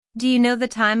Do you know the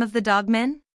time of the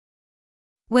dogmen?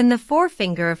 When the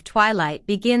forefinger of twilight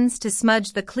begins to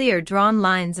smudge the clear drawn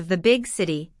lines of the big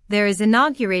city, there is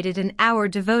inaugurated an hour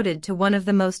devoted to one of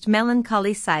the most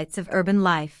melancholy sights of urban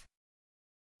life.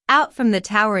 Out from the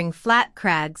towering flat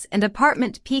crags and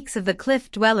apartment peaks of the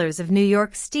cliff dwellers of New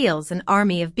York steals an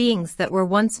army of beings that were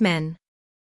once men.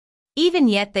 Even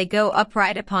yet they go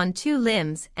upright upon two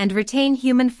limbs and retain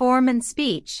human form and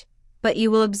speech, but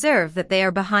you will observe that they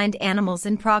are behind animals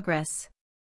in progress.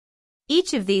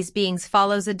 Each of these beings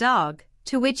follows a dog,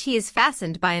 to which he is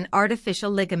fastened by an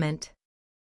artificial ligament.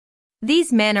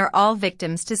 These men are all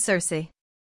victims to Circe.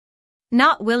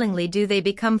 Not willingly do they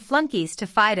become flunkies to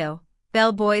Fido,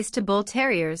 bellboys to bull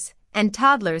terriers, and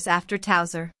toddlers after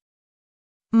Towser.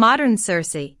 Modern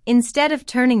Circe, instead of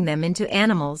turning them into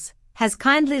animals, has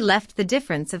kindly left the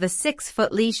difference of a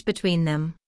 6-foot leash between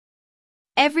them.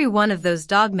 Every one of those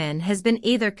dogmen has been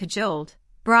either cajoled,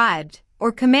 bribed,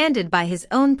 or commanded by his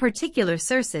own particular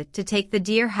Circe to take the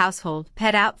dear household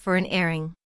pet out for an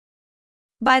airing.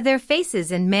 By their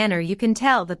faces and manner you can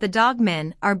tell that the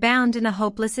dogmen are bound in a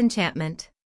hopeless enchantment.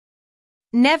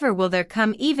 Never will there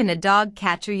come even a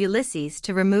dog-catcher Ulysses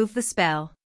to remove the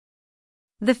spell.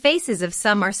 The faces of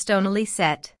some are stonily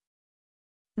set.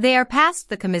 They are past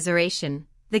the commiseration,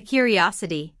 the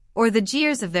curiosity, or the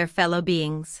jeers of their fellow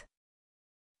beings.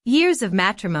 Years of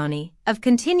matrimony, of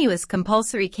continuous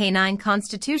compulsory canine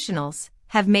constitutionals,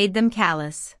 have made them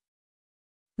callous.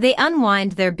 They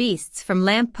unwind their beasts from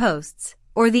lamp-posts,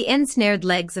 or the ensnared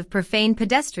legs of profane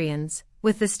pedestrians,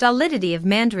 with the stolidity of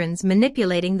mandarins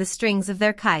manipulating the strings of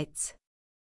their kites.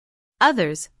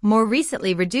 Others, more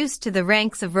recently reduced to the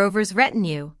ranks of Rover's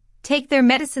retinue, take their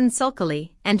medicine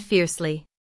sulkily and fiercely.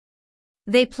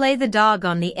 They play the dog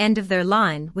on the end of their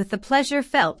line with the pleasure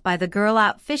felt by the girl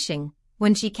out fishing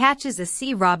when she catches a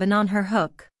sea robin on her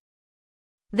hook.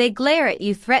 They glare at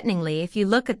you threateningly if you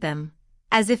look at them,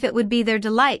 as if it would be their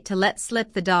delight to let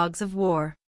slip the dogs of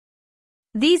war.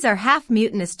 These are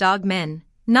half-mutinous dogmen,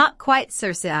 not quite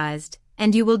Circeized,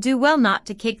 and you will do well not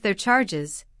to kick their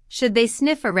charges, should they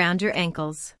sniff around your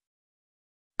ankles.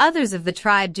 Others of the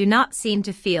tribe do not seem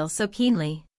to feel so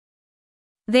keenly.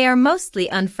 They are mostly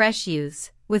unfresh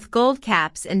youths, with gold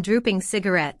caps and drooping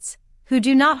cigarettes, who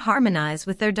do not harmonize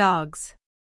with their dogs.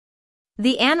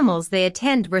 The animals they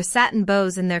attend wear satin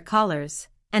bows in their collars,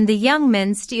 and the young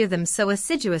men steer them so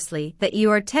assiduously that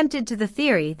you are tempted to the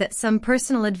theory that some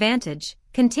personal advantage,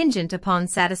 contingent upon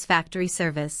satisfactory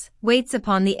service, waits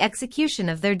upon the execution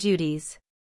of their duties.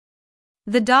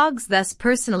 The dogs thus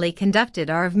personally conducted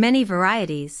are of many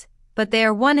varieties, but they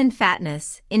are one in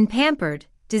fatness, in pampered,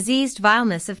 diseased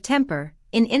vileness of temper,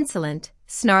 in insolent,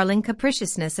 snarling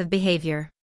capriciousness of behavior.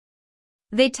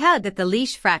 They tug at the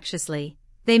leash fractiously,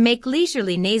 they make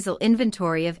leisurely nasal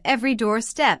inventory of every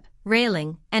doorstep,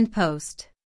 railing, and post.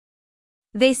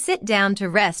 They sit down to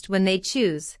rest when they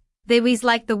choose, they wheeze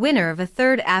like the winner of a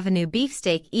Third Avenue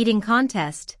beefsteak eating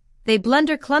contest, they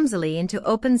blunder clumsily into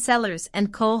open cellars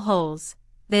and coal holes,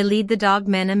 they lead the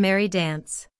dogmen a merry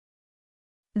dance.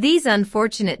 These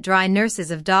unfortunate dry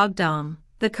nurses of dogdom,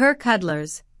 the cur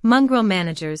cuddlers, mongrel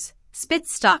managers,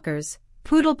 spitz stalkers,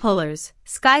 poodle pullers,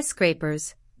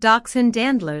 skyscrapers, dachshund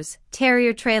dandlers,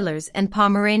 terrier trailers and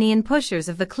Pomeranian pushers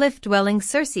of the cliff-dwelling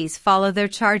Circes follow their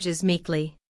charges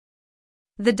meekly.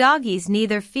 The doggies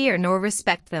neither fear nor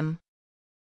respect them.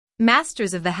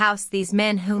 Masters of the house these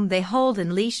men whom they hold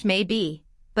in leash may be,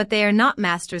 but they are not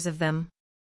masters of them.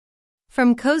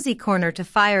 From cozy corner to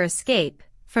fire escape,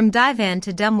 from divan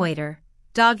to dumbwaiter,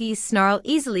 doggies snarl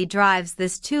easily drives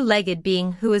this two-legged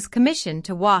being who is commissioned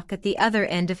to walk at the other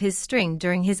end of his string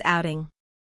during his outing.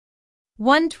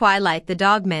 One twilight the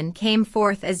dogmen came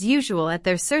forth as usual at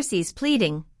their Circe's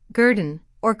pleading, guerdon,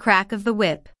 or crack of the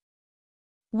whip.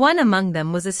 One among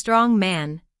them was a strong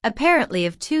man, apparently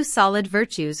of too solid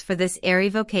virtues for this airy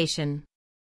vocation.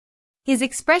 His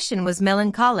expression was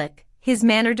melancholic, his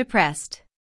manner depressed.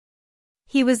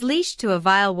 He was leashed to a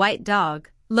vile white dog,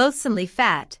 loathsomely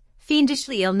fat,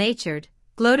 fiendishly ill-natured,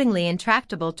 gloatingly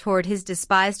intractable toward his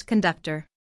despised conductor.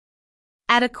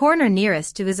 At a corner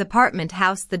nearest to his apartment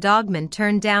house the dogman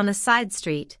turned down a side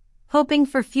street, hoping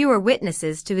for fewer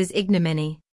witnesses to his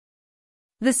ignominy.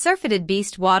 The surfeited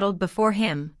beast waddled before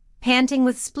him, panting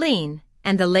with spleen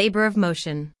and the labor of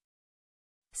motion.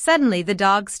 Suddenly the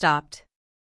dog stopped.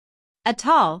 A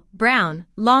tall, brown,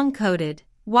 long-coated,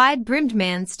 wide-brimmed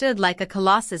man stood like a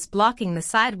colossus blocking the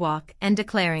sidewalk and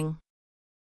declaring,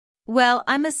 "Well,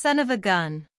 I'm a son of a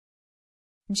gun."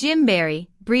 "Jim Barry,"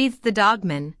 breathed the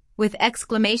dogman, with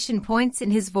exclamation points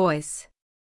in his voice.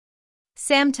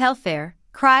 "Sam Telfair,"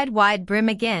 cried Wide Brim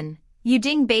again, "you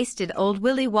ding-basted old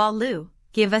Willy Walloo,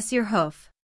 give us your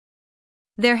hoof."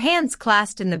 their hands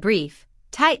clasped in the brief,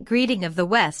 tight greeting of the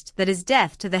West that is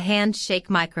death to the handshake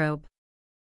microbe.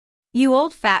 "You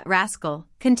old fat rascal,"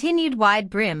 continued Wide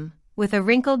Brim, with a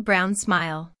wrinkled brown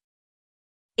smile.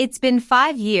 "It's been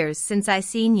 5 years since I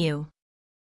seen you.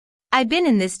 I been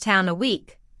in this town a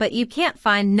week, but you can't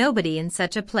find nobody in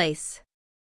such a place."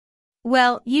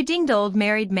 "Well, you dinged old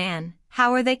married man,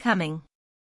 how are they coming?"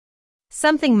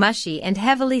 Something mushy and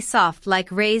heavily soft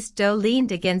like raised dough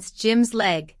leaned against Jim's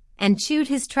leg and chewed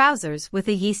his trousers with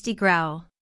a yeasty growl.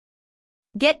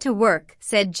 "Get to work,"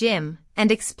 said Jim,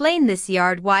 "and explain this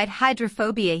yard-wide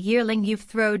hydrophobia yearling you've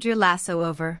throwed your lasso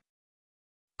over.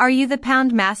 Are you the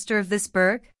pound master of this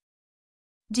burg?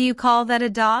 Do you call that a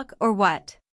dog or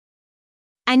what?"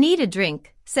 "I need a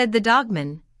drink," said the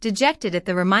dogman, dejected at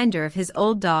the reminder of his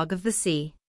old dog of the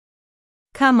sea.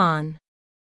 "Come on."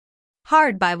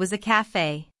 Hard by was a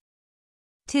cafe.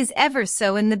 "'Tis ever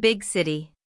so in the big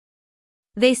city."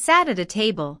 They sat at a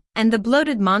table, and the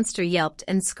bloated monster yelped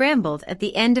and scrambled at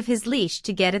the end of his leash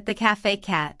to get at the cafe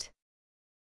cat.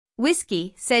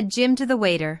 "Whiskey," said Jim to the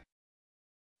waiter.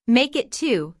 "Make it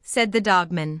 2," said the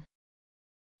dogman.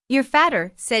 "You're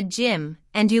fatter," said Jim,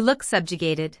 "and you look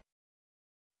subjugated.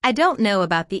 I don't know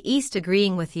about the East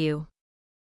agreeing with you.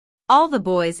 All the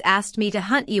boys asked me to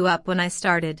hunt you up when I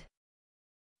started.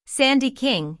 Sandy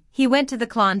King, he went to the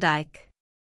Klondike.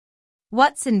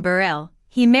 Watson Burrell,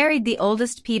 he married the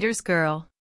oldest Peter's girl.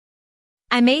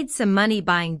 I made some money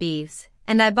buying beeves,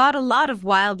 and I bought a lot of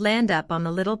wild land up on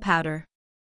the Little Powder.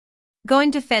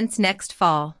 Going to fence next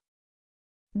fall.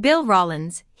 Bill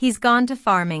Rollins, he's gone to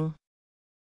farming.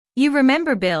 You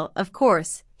remember Bill, of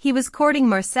course, he was courting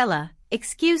Marcella,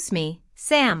 excuse me,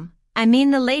 Sam, I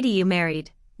mean the lady you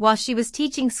married, while she was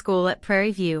teaching school at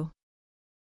Prairie View.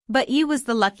 But you was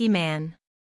the lucky man.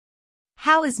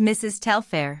 How is Mrs.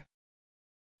 Telfair?"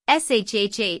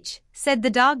 "SHHH," said the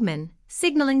dogman,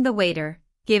 signaling the waiter,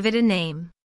 "give it a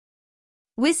name."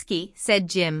 "Whiskey," said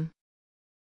Jim.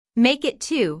 "Make it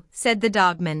 2," said the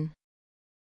dogman.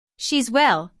 "She's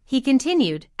well," he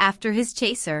continued, after his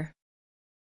chaser.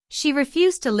 "She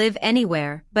refused to live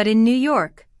anywhere but in New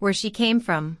York, where she came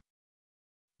from.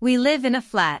 We live in a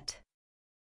flat.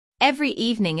 Every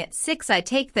evening at 6 I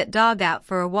take that dog out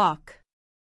for a walk.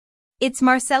 It's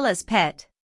Marcella's pet.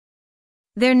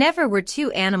 There never were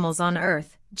 2 animals on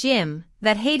earth, Jim,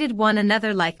 that hated one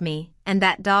another like me, and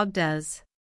that dog does.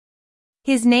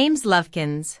 His name's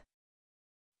Lovekins.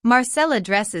 Marcella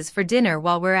dresses for dinner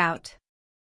while we're out.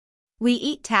 We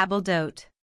eat table d'hote.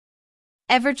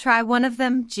 Ever try one of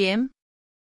them, Jim?"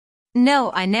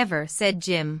 "No, I never," said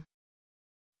Jim.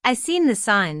 "I seen the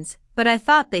signs, but I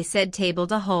thought they said table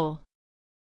d'hole.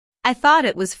 I thought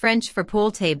it was French for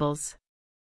pool tables.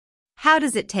 How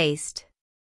does it taste?"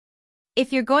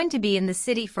 "If you're going to be in the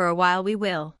city for a while we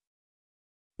will."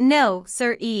 "No,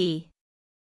 sir.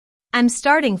 I'm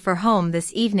starting for home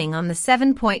this evening on the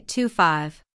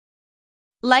 7.25.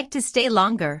 Like to stay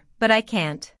longer, but I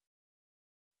can't."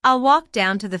 "I'll walk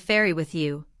down to the ferry with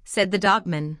you," said the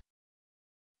dogman.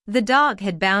 The dog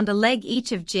had bound a leg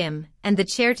each of Jim and the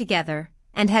chair together,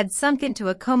 and had sunk into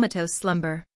a comatose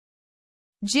slumber.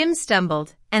 Jim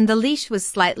stumbled, and the leash was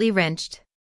slightly wrenched.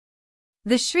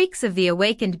 The shrieks of the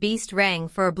awakened beast rang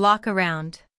for a block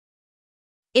around.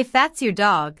 "If that's your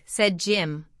dog," said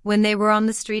Jim, when they were on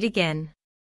the street again,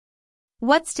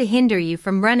 "what's to hinder you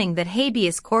from running that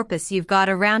habeas corpus you've got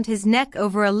around his neck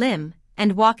over a limb,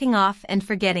 and walking off and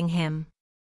forgetting him?"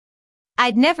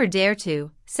 "I'd never dare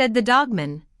to," said the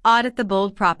dogman, awed at the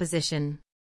bold proposition.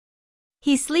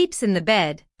 "He sleeps in the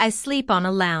bed, I sleep on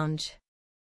a lounge.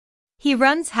 He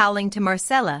runs howling to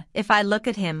Marcella if I look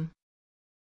at him.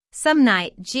 Some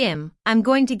night, Jim, I'm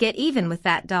going to get even with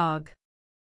that dog.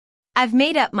 I've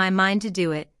made up my mind to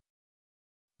do it.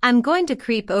 I'm going to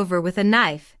creep over with a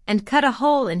knife and cut a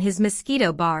hole in his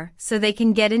mosquito bar so they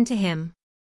can get into him.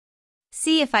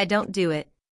 See if I don't do it.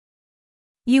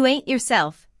 You ain't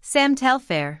yourself, Sam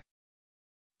Telfair.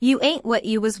 You ain't what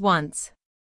you was once.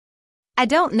 I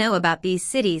don't know about these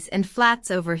cities and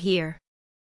flats over here.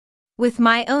 With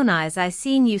my own eyes I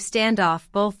seen you stand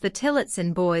off both the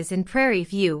Tillotson boys in Prairie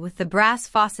View with the brass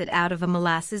faucet out of a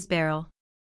molasses barrel.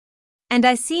 And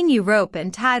I seen you rope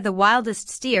and tie the wildest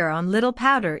steer on Little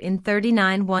Powder in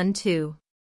 3912.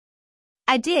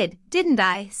 I did, didn't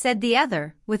I? Said the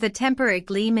other, with a temporary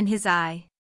gleam in his eye.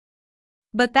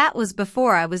 But that was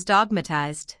before I was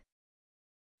dogmatized.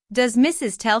 Does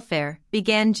Mrs. Telfair,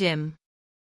 began Jim.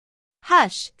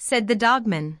 Hush, said the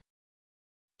dogman.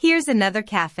 Here's another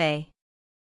cafe.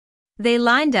 They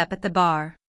lined up at the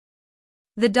bar.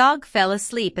 The dog fell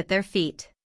asleep at their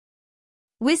feet.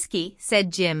 Whiskey,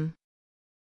 said Jim.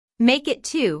 Make it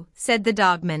 2, said the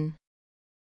dogman.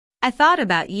 I thought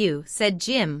about you, said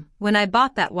Jim, when I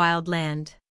bought that wild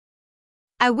land.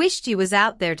 I wished you was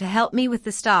out there to help me with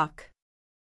the stock.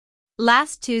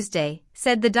 Last Tuesday,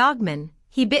 said the dogman,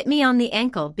 he bit me on the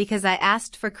ankle because I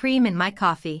asked for cream in my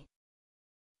coffee.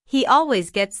 He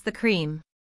always gets the cream.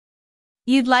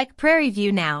 You'd like Prairie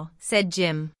View now, said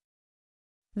Jim.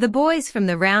 The boys from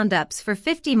the roundups for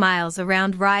 50 miles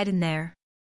around ride in there.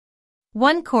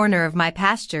 One corner of my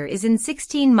pasture is in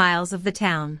 16 miles of the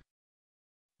town.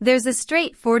 There's a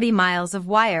straight 40 miles of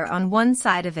wire on one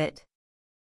side of it.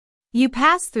 You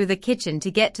pass through the kitchen to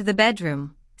get to the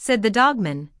bedroom, said the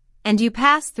dogman, and you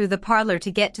pass through the parlor to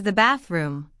get to the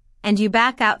bathroom, and you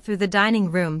back out through the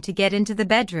dining room to get into the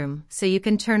bedroom so you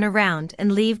can turn around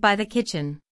and leave by the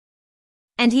kitchen.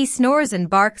 And he snores and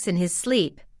barks in his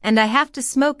sleep, and I have to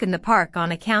smoke in the park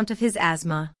on account of his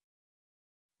asthma.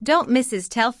 Don't Mrs.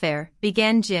 Telfair,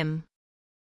 began Jim.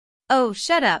 Oh,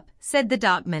 shut up, said the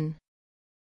dogman.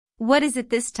 What is it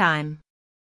this time?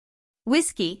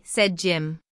 Whiskey, said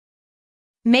Jim.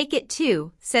 Make it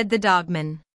 2, said the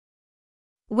dogman.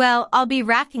 Well, I'll be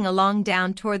racking along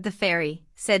down toward the ferry,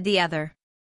 said the other.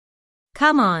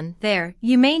 Come on, there,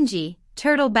 you mangy,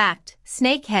 turtle-backed,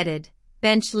 snake-headed,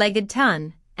 bench-legged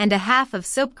ton, and a half of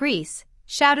soap grease,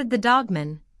 shouted the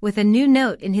dogman, with a new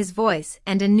note in his voice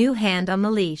and a new hand on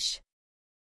the leash.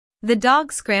 The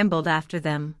dog scrambled after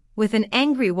them, with an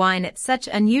angry whine at such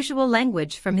unusual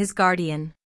language from his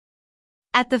guardian.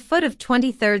 At the foot of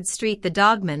 23rd Street the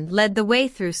dogman led the way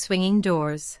through swinging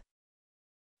doors.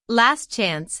 Last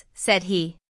chance, said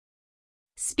he.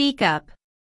 Speak up.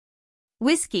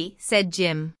 Whiskey, said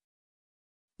Jim.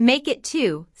 Make it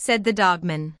 2, said the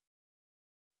dogman.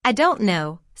 I don't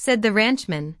know, said the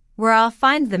ranchman, where I'll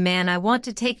find the man I want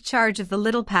to take charge of the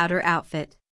Little Powder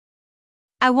outfit.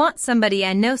 I want somebody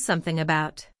I know something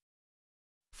about.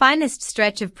 Finest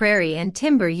stretch of prairie and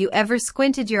timber you ever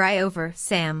squinted your eye over,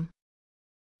 Sam.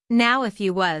 Now if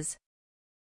you was.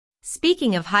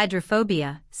 Speaking of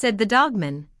hydrophobia, said the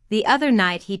dogman, the other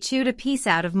night he chewed a piece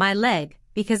out of my leg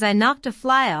because I knocked a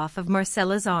fly off of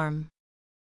Marcella's arm.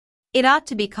 It ought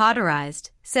to be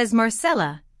cauterized, says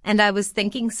Marcella, and I was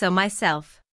thinking so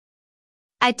myself.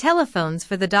 I telephones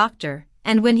for the doctor,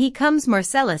 and when he comes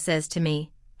Marcella says to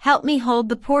me, help me hold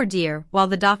the poor dear while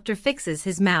the doctor fixes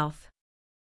his mouth.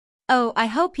 Oh, I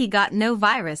hope he got no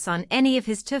virus on any of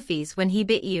his toofies when he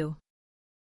bit you.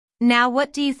 Now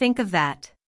what do you think of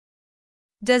that?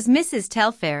 Does Mrs.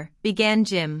 Telfair, began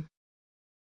Jim.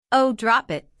 Oh,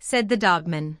 drop it, said the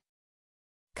dogman.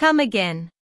 Come again.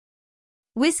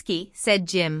 Whiskey, said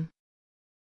Jim.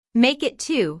 Make it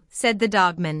 2, said the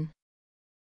dogman.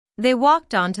 They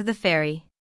walked on to the ferry.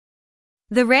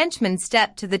 The ranchman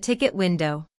stepped to the ticket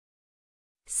window.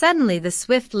 Suddenly the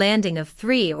swift landing of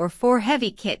 3 or 4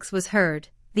 heavy kicks was heard,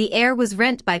 the air was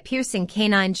rent by piercing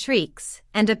canine shrieks,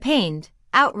 and a pained,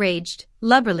 outraged,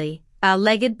 lubberly,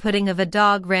 bow-legged pudding of a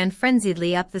dog ran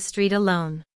frenziedly up the street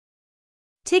alone.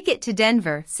 Ticket to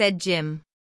Denver, said Jim.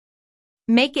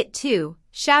 Make it 2,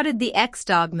 shouted the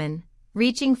ex-dogman,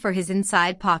 reaching for his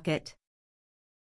inside pocket.